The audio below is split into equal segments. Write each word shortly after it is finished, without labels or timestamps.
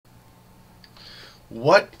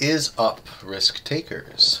What is up, risk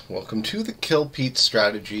takers? Welcome to the Kill Pete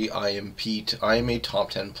strategy. I am Pete. I am a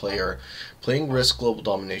top 10 player playing Risk Global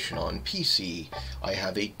Domination on PC. I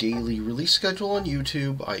have a daily release schedule on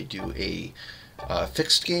YouTube. I do a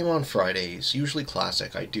fixed game on Fridays, usually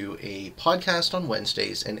classic. I do a podcast on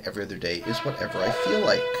Wednesdays, and every other day is whatever I feel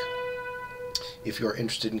like. If you're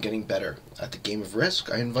interested in getting better at the game of Risk,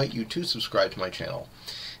 I invite you to subscribe to my channel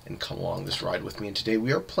and come along this ride with me. And today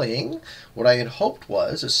we are playing what I had hoped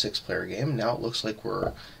was a 6-player game. Now it looks like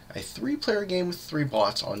we're a 3-player game with 3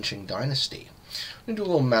 bots on Qing Dynasty. I'm going to do a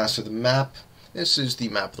little master of the map. This is the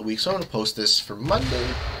map of the week, so I'm going to post this for Monday.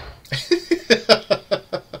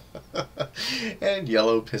 And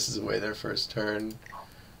yellow pisses away their first turn.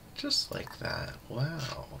 Just like that.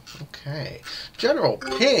 Wow. Okay. General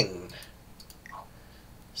ping.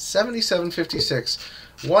 7756.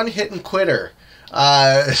 1 hit and quitter.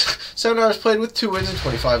 7 hours played with 2 wins and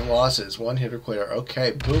 25 losses. 1 hitter quitter.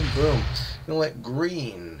 Okay, boom, boom. I'm going to let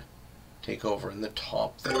green take over in the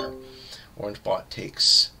top there. Orange bot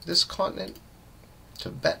takes this continent,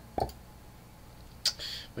 Tibet.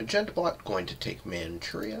 Magenta bot going to take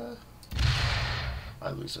Manchuria.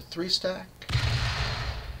 I lose a 3-stack.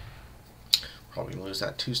 Probably going to lose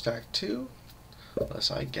that 2-stack too,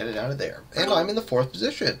 unless I get it out of there. And I'm in the 4th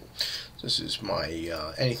position. This is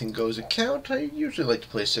my anything goes account. I usually like to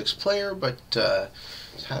play 6-player, but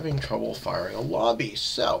was having trouble firing a lobby.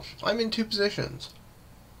 So, I'm in 2 positions.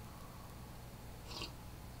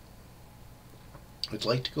 I'd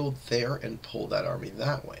like to go there and pull that army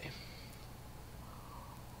that way.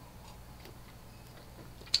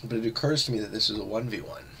 But it occurs to me that this is a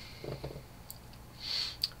 1v1.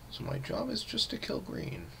 So my job is just to kill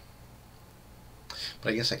green.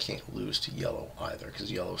 But I guess I can't lose to yellow either,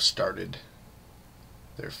 because yellow started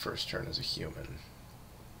their first turn as a human.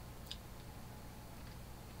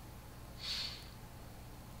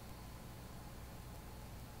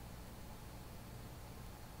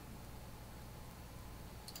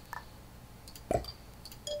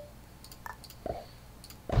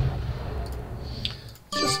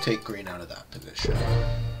 Just take green out of that position.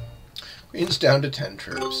 Green's down to 10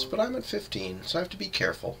 troops, but I'm at 15, so I have to be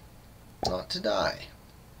careful not to die.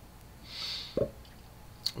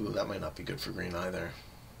 Ooh, that might not be good for green either.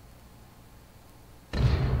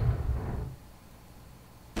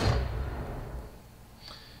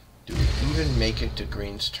 Do we even make it to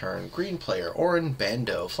green's turn? Green player, Orrin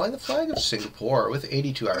Bando, flying the flag of Singapore with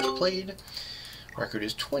 82 hours played. Record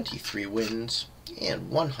is 23 wins and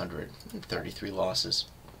 133 losses.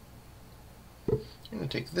 I'm going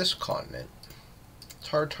to take this continent,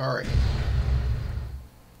 Tartary.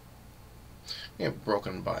 We have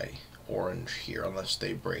broken by orange here, unless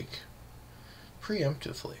they break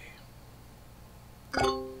preemptively.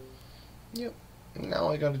 Yep. Now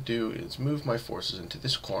all I gotta do is move my forces into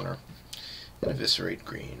this corner and eviscerate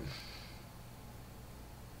green.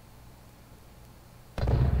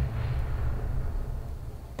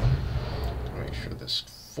 Make sure this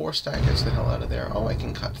 4-stack gets the hell out of there. Oh, I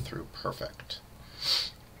can cut through. Perfect.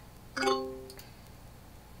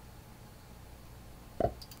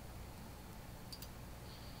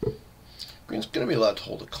 Green's going to be allowed to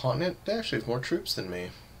hold a continent. They actually have more troops than me.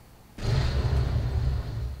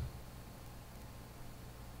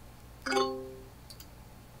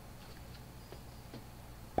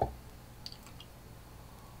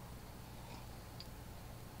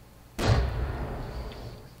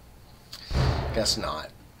 Guess not.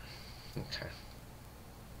 Okay.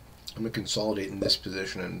 I'm going to consolidate in this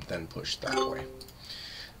position and then push that way.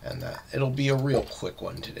 And it'll be a real quick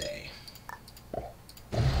one today.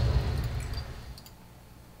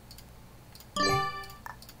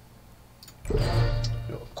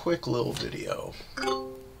 Quick little video.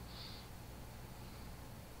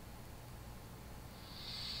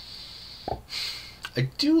 I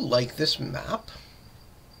do like this map.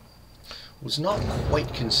 Was not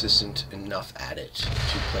quite consistent enough at it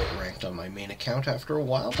to play it ranked on my main account after a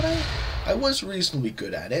while, but I was reasonably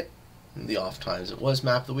good at it. In the off times it was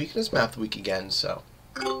map of the week, and it's map of the week again, so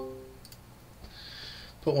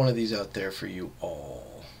put one of these out there for you all.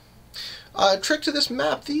 Trick to this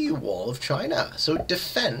map, the Wall of China. So it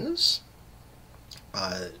defends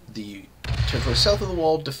the territory south of the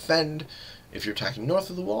wall. Defend if you're attacking north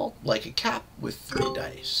of the wall, like a cap with 3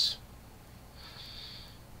 dice.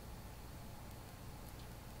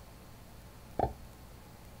 I'm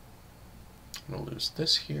going to lose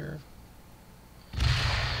this here.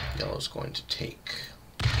 Yellow's going to take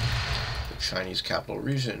the Chinese capital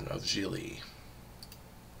region of Jili.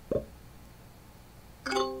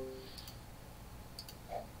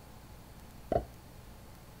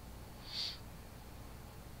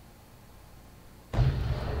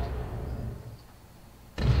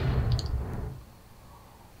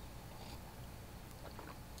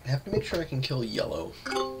 have to make sure I can kill yellow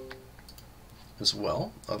as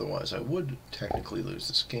well, otherwise I would technically lose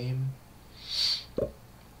this game.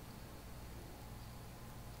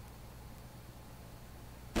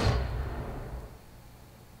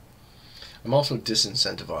 I'm also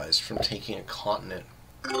disincentivized from taking a continent.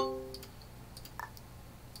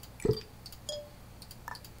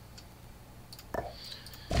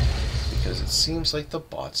 Because it seems like the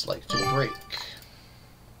bots like to break.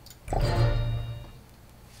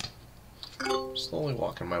 Slowly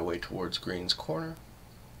walking my way towards green's corner.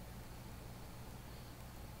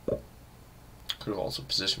 Could have also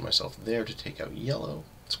positioned myself there to take out yellow.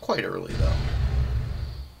 It's quite early though.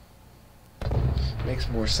 Makes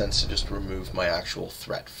more sense to just remove my actual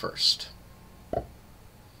threat first.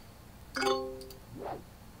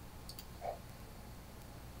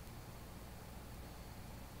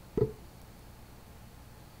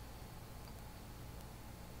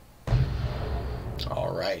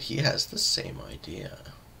 Alright, he has the same idea.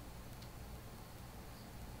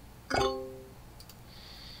 Well,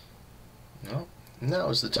 now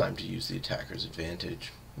is the time to use the attacker's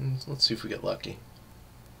advantage. Let's see if we get lucky.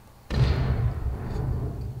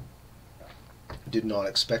 Did not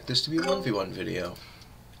expect this to be a 1v1 video.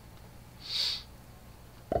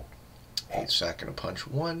 8th sack gonna punch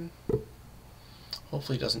 1.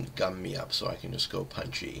 Hopefully it doesn't gum me up so I can just go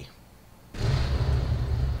punchy.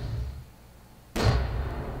 A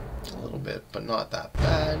little bit, but not that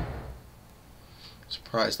bad.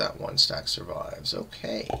 Surprised that 1 stack survives.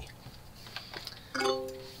 Okay.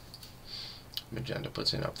 Magenta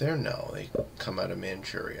puts in up there. No, they come out of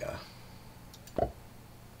Manchuria.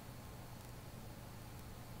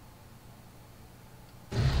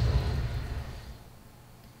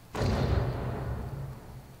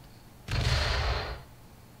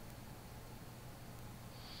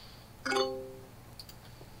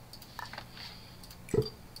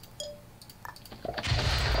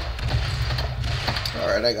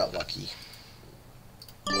 Alright, I got lucky.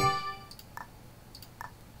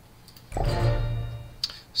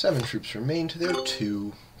 Seven troops remain to their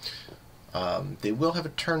 2. They will have a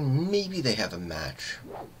turn. Maybe they have a match.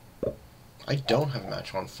 I don't have a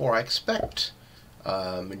match on 4. I expect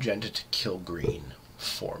Magenta to kill green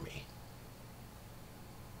for me.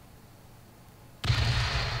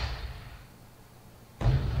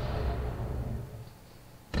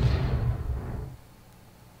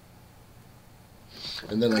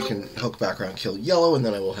 And then I can hook back around, kill yellow, and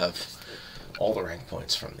then I will have all the rank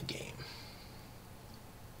points from the game.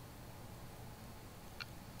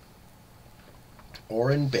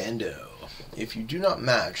 Orrin Bando. If you do not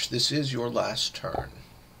match, this is your last turn.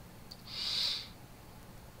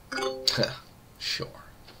 Sure.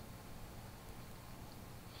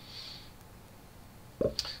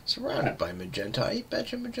 Surrounded by Magenta, I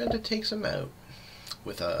bet you Magenta takes him out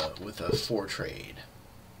with a 4 trade.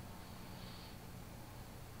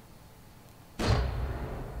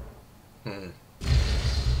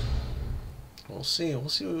 We'll see. We'll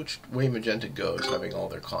see which way Magenta goes, having all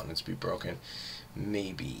their continents be broken.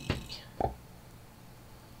 Maybe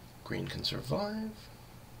green can survive.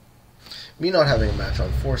 Me not having a match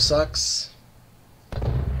on 4 sucks,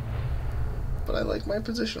 but I like my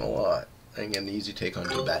position a lot. I can get an easy take on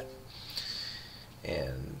Tibet,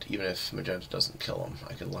 and even if Magenta doesn't kill him,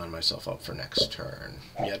 I can line myself up for next turn.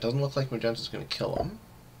 Yeah, it doesn't look like Magenta's going to kill him.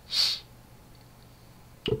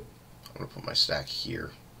 I'm going to put my stack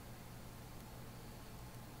here.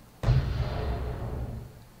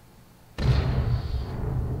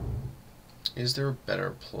 Is there a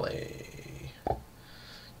better play?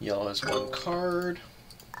 Yellow has 1 card.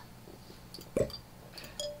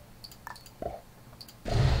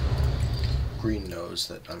 Green knows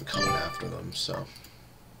that I'm coming after them, so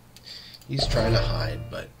he's trying to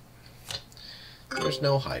hide, but there's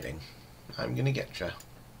no hiding. I'm gonna get ya.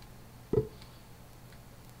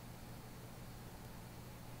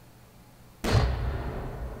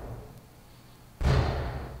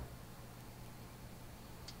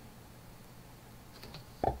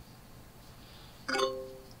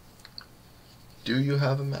 Do you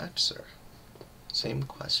have a match, sir? Same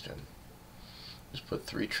question. Just put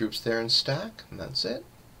 3 troops there and stack, and that's it.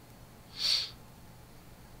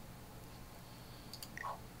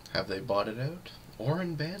 Have they bought it out?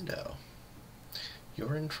 Orrin Bando,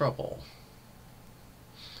 you're in trouble.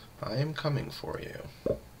 I am coming for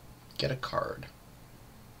you. Get a card.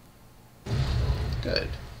 Good.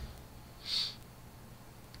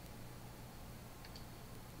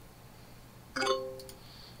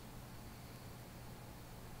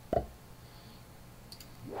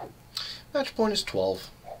 Match point is 12.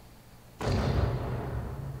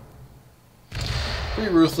 Pretty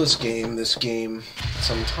ruthless game, this game.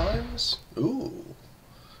 sometimes. Ooh,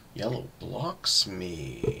 yellow blocks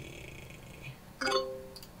me.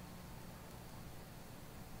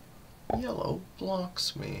 Yellow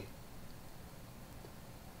blocks me.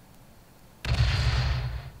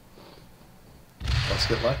 Let's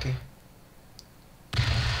get lucky.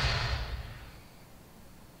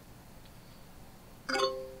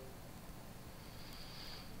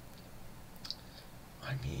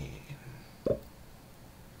 I mean,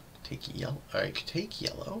 take yellow. I could take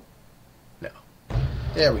yellow. No.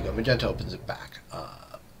 There we go. Magenta opens it back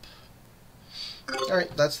up.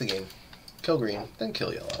 Alright, that's the game. Kill green, then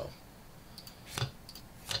kill yellow.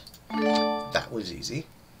 That was easy.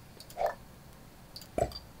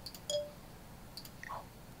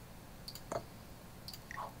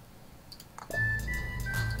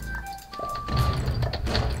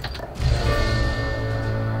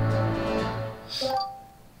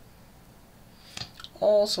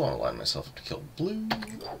 Also want to line myself up to kill blue.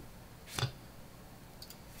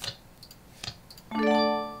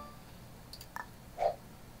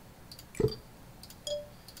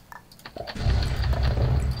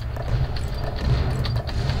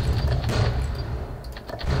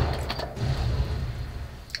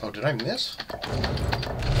 Oh, did I miss? How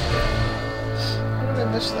did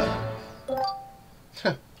I miss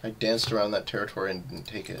that? I danced around that territory and didn't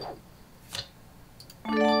take it.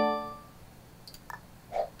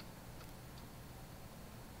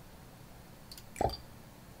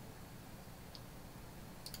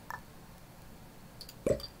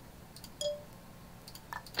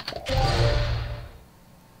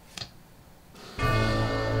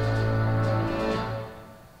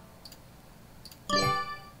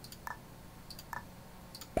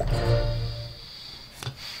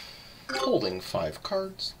 Holding 5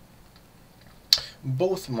 cards.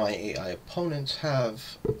 Both my AI opponents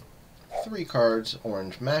have 3 cards.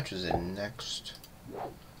 Orange matches in next.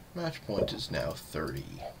 Match point is now 30.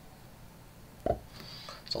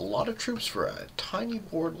 It's a lot of troops for a tiny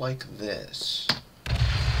board like this.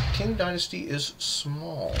 Qing Dynasty is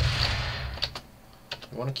small.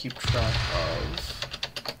 I want to keep track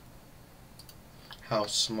of how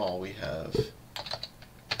small we have.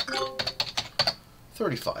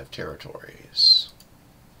 35 territories.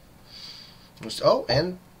 Oh,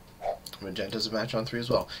 and Magenta's a match on 3 as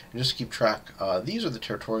well. And just to keep track, these are the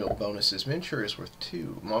territorial bonuses. Manchuria is worth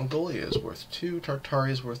 2. Mongolia is worth 2.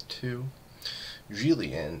 Tartary is worth 2.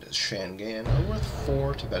 Jili and Shangan are worth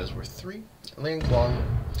 4. Tibet is worth 3. Lianguang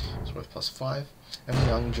is worth +5. And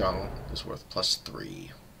Liangjiang is worth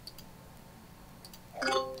 +3.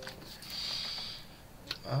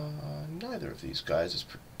 Neither of these guys is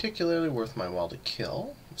particularly worth my while to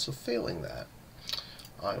kill, so failing that,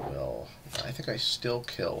 I think I still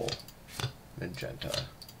kill Magenta.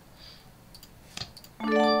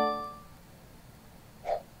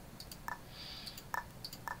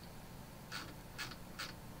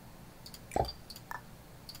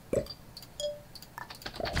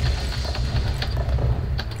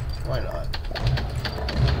 Why not?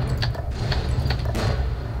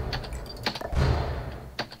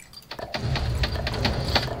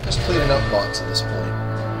 Played enough bots at this point.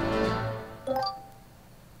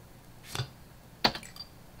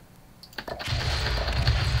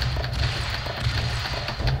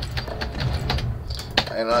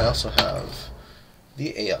 And I also have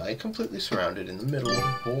the AI completely surrounded in the middle of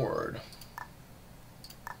the board.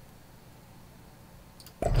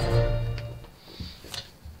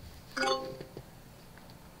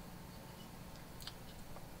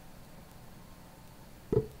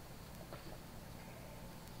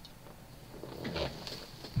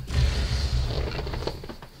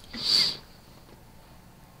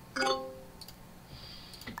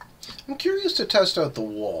 I'm curious to test out the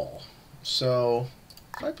wall. So,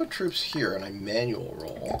 if I put troops here and I manual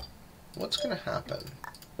roll, what's going to happen?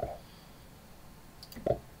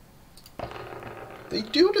 They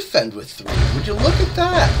do defend with 3. Would you look at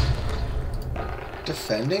that?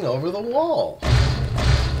 Defending over the wall.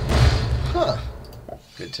 Huh.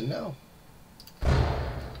 Good to know.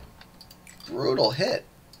 Brutal hit.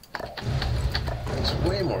 Makes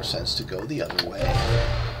way more sense to go the other way.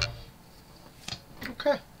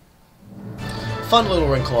 Okay. Fun little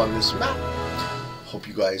wrinkle on this map. Hope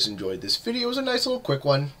you guys enjoyed this video. It was a nice little quick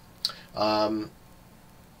one. I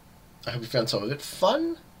hope you found some of it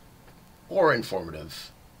fun or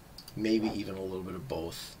informative. Maybe even a little bit of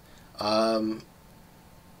both. I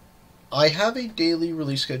have a daily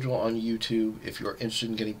release schedule on YouTube if you're interested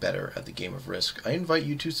in getting better at the game of Risk. I invite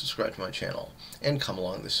you to subscribe to my channel and come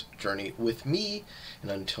along this journey with me.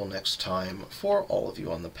 And until next time, for all of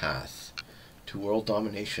you on the path to world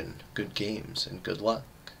domination, good games and good luck.